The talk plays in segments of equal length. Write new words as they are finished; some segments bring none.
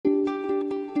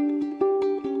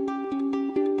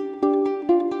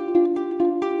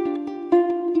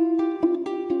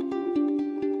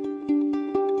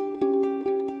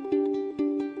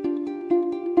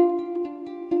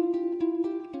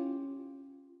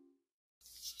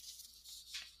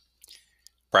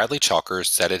Bradley Chalkers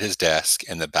sat at his desk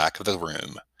in the back of the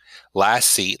room. Last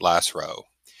seat, last row.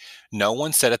 No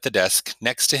one sat at the desk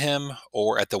next to him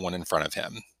or at the one in front of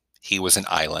him. He was an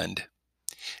island.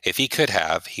 If he could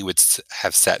have, he would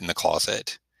have sat in the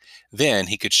closet. Then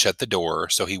he could shut the door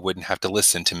so he wouldn't have to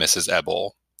listen to Mrs.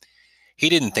 Ebel. He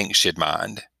didn't think she'd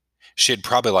mind. She'd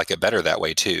probably like it better that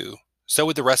way, too. So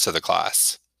would the rest of the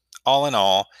class. All in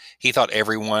all, he thought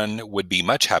everyone would be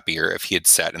much happier if he had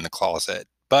sat in the closet.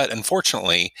 But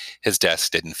unfortunately, his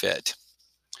desk didn't fit.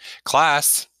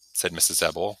 "Class," said Mrs.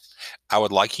 Ebel, "I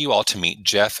would like you all to meet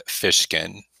Jeff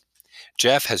Fishkin.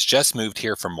 Jeff has just moved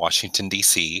here from Washington,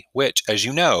 D.C., which, as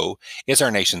you know, is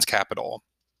our nation's capital."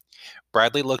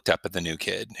 Bradley looked up at the new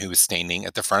kid, who was standing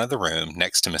at the front of the room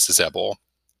next to Mrs. Ebel.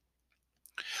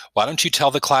 "Why don't you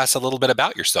tell the class a little bit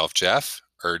about yourself, Jeff?"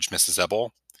 urged Mrs.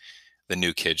 Ebel. The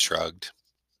new kid shrugged.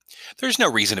 "There's no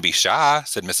reason to be shy,"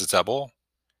 said Mrs. Ebel.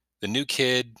 The new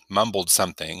kid mumbled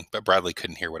something, but Bradley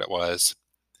couldn't hear what it was.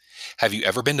 "Have you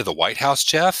ever been to the White House,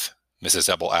 Jeff?" Mrs.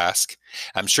 Ebel asked.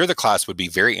 "I'm sure the class would be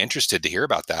very interested to hear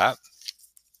about that."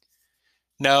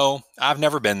 "No, I've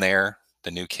never been there,"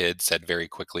 the new kid said very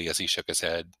quickly as he shook his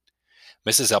head.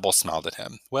 Mrs. Ebel smiled at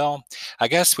him. "Well, I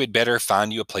guess we'd better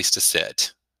find you a place to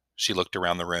sit." She looked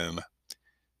around the room.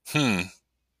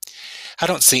 I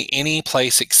don't see any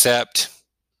place except,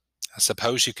 I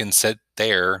suppose you can sit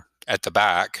there at the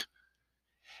back."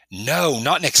 "No,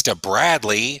 not next to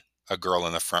Bradley," a girl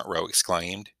in the front row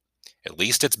exclaimed. "At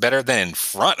least it's better than in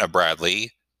front of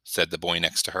Bradley," said the boy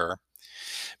next to her.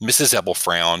 Mrs. Ebel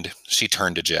frowned. She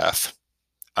turned to Jeff.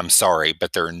 "I'm sorry,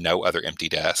 but there are no other empty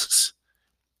desks."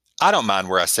 "I don't mind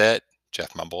where I sit,"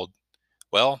 Jeff mumbled.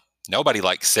 "Well, nobody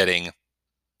likes sitting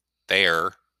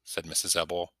there," said Mrs.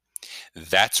 Ebel.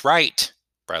 "That's right,"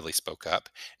 Bradley spoke up.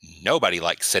 "Nobody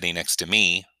likes sitting next to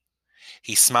me."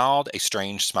 He smiled a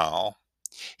strange smile.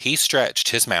 He stretched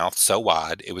his mouth so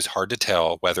wide it was hard to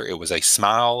tell whether it was a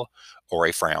smile or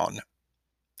a frown.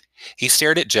 He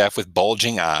stared at Jeff with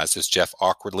bulging eyes as Jeff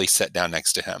awkwardly sat down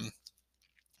next to him.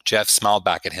 Jeff smiled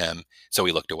back at him, so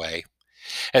he looked away.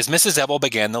 As Mrs. Ebel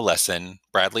began the lesson,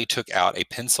 Bradley took out a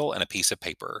pencil and a piece of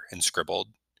paper and scribbled.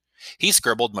 He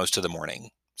scribbled most of the morning,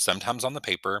 sometimes on the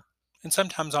paper and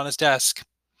sometimes on his desk.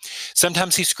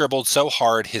 Sometimes he scribbled so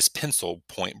hard his pencil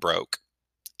point broke.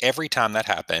 Every time that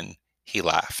happened, he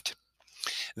laughed.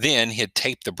 Then he'd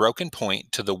tape the broken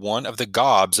point to the one of the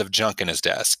gobs of junk in his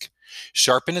desk,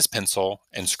 sharpen his pencil,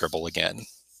 and scribble again.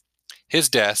 His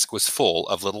desk was full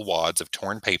of little wads of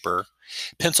torn paper,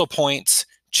 pencil points,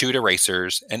 chewed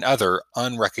erasers, and other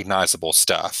unrecognizable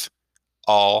stuff,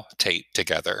 all taped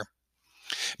together.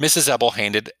 Mrs. Ebel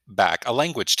handed back a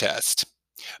language test.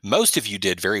 "Most of you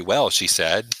did very well," she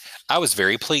said. "I was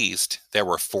very pleased. There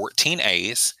were 14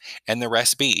 A's and the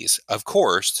rest B's. Of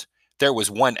course, there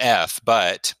was one F,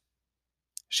 but—"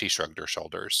 She shrugged her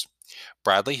shoulders.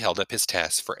 Bradley held up his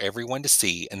test for everyone to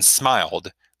see and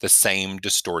smiled the same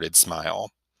distorted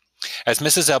smile. As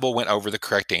Mrs. Ebel went over the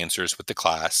correct answers with the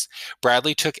class,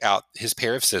 Bradley took out his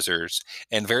pair of scissors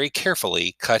and very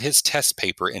carefully cut his test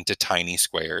paper into tiny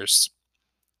squares.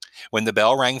 When the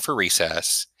bell rang for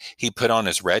recess, he put on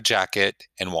his red jacket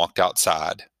and walked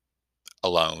outside,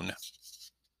 alone.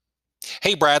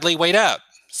 "Hey, Bradley, wait up,"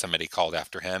 somebody called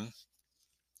after him.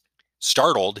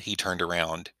 Startled, he turned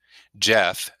around.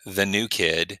 Jeff, the new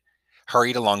kid,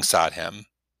 hurried alongside him.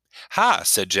 "Hi,"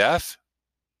 said Jeff.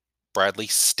 Bradley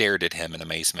stared at him in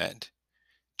amazement.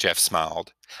 Jeff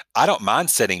smiled. "I don't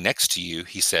mind sitting next to you,"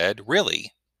 he said.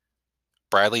 "Really."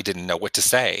 Bradley didn't know what to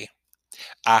say.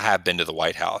 "I have been to the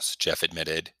White House," Jeff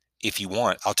admitted. "If you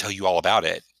want, I'll tell you all about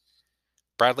it."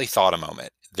 Bradley thought a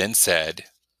moment, then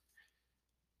said,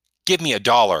 "Give me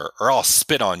 $1 or I'll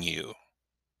spit on you."